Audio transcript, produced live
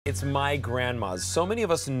It's my grandma's. So many of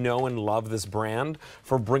us know and love this brand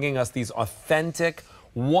for bringing us these authentic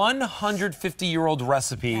 150-year-old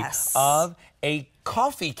recipes of a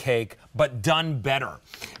coffee cake, but done better.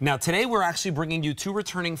 Now, today we're actually bringing you two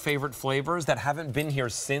returning favorite flavors that haven't been here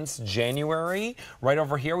since January. Right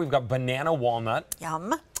over here, we've got banana walnut.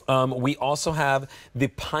 Yum. We also have the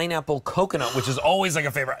pineapple coconut, which is always like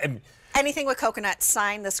a favorite. Anything with coconut,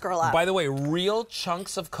 sign this girl up. By the way, real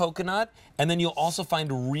chunks of coconut, and then you'll also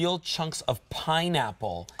find real chunks of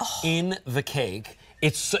pineapple in the cake.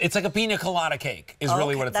 It's like a pina colada cake, is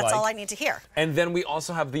really what it's like. That's all I need to hear. And then we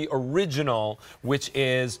also have the original, which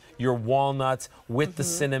is your walnuts with the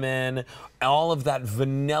cinnamon, all of that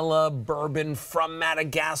vanilla bourbon from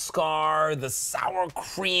Madagascar, the sour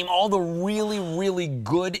cream, all the really, really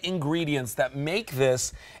good ingredients that make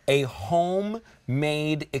this a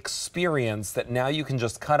homemade experience that now you can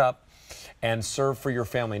just cut up and serve for your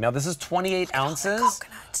family. Now, this is 28 ounces,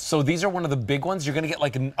 so these are one of the big ones. You're gonna get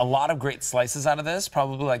like a lot of great slices out of this,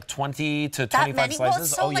 probably like 20 to 25 slices. Well, it's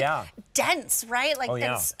so, like, dense, right? Like,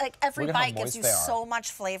 it's, like every bite gives you so much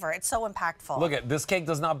flavor. It's so impactful. Look at this cake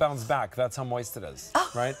does not bounce back. That's how moist it is,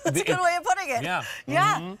 right? That's a good way of putting it. Yeah.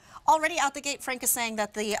 Yeah. Already out the gate, Frank is saying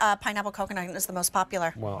that the pineapple coconut is the most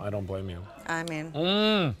popular. Well, I don't blame you. I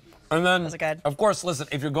mean. And then, of course, listen,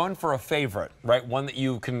 if you're going for a favorite, right, one that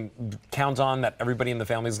you can count on that everybody in the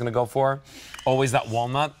family is going to go for, always that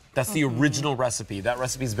walnut. That's the original recipe. That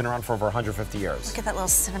recipe's been around for over 150 years. Look at that little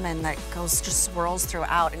cinnamon that just swirls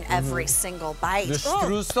throughout in every single bite. The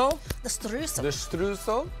struzzo. The struzzo. The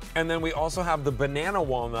struzzo. And then we also have the banana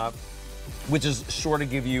walnut, which is sure to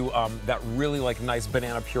give you that really nice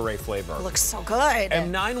banana puree flavor. It looks so good.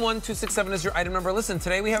 And 91267 is your item number. Listen,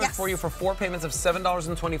 today we have it for you for 4 payments of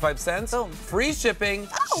 $7.25. Boom. Free shipping,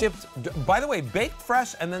 shipped, by the way, baked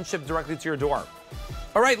fresh and then shipped directly to your door.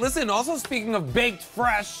 All right, listen, also speaking of baked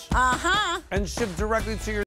fresh and shipped directly to your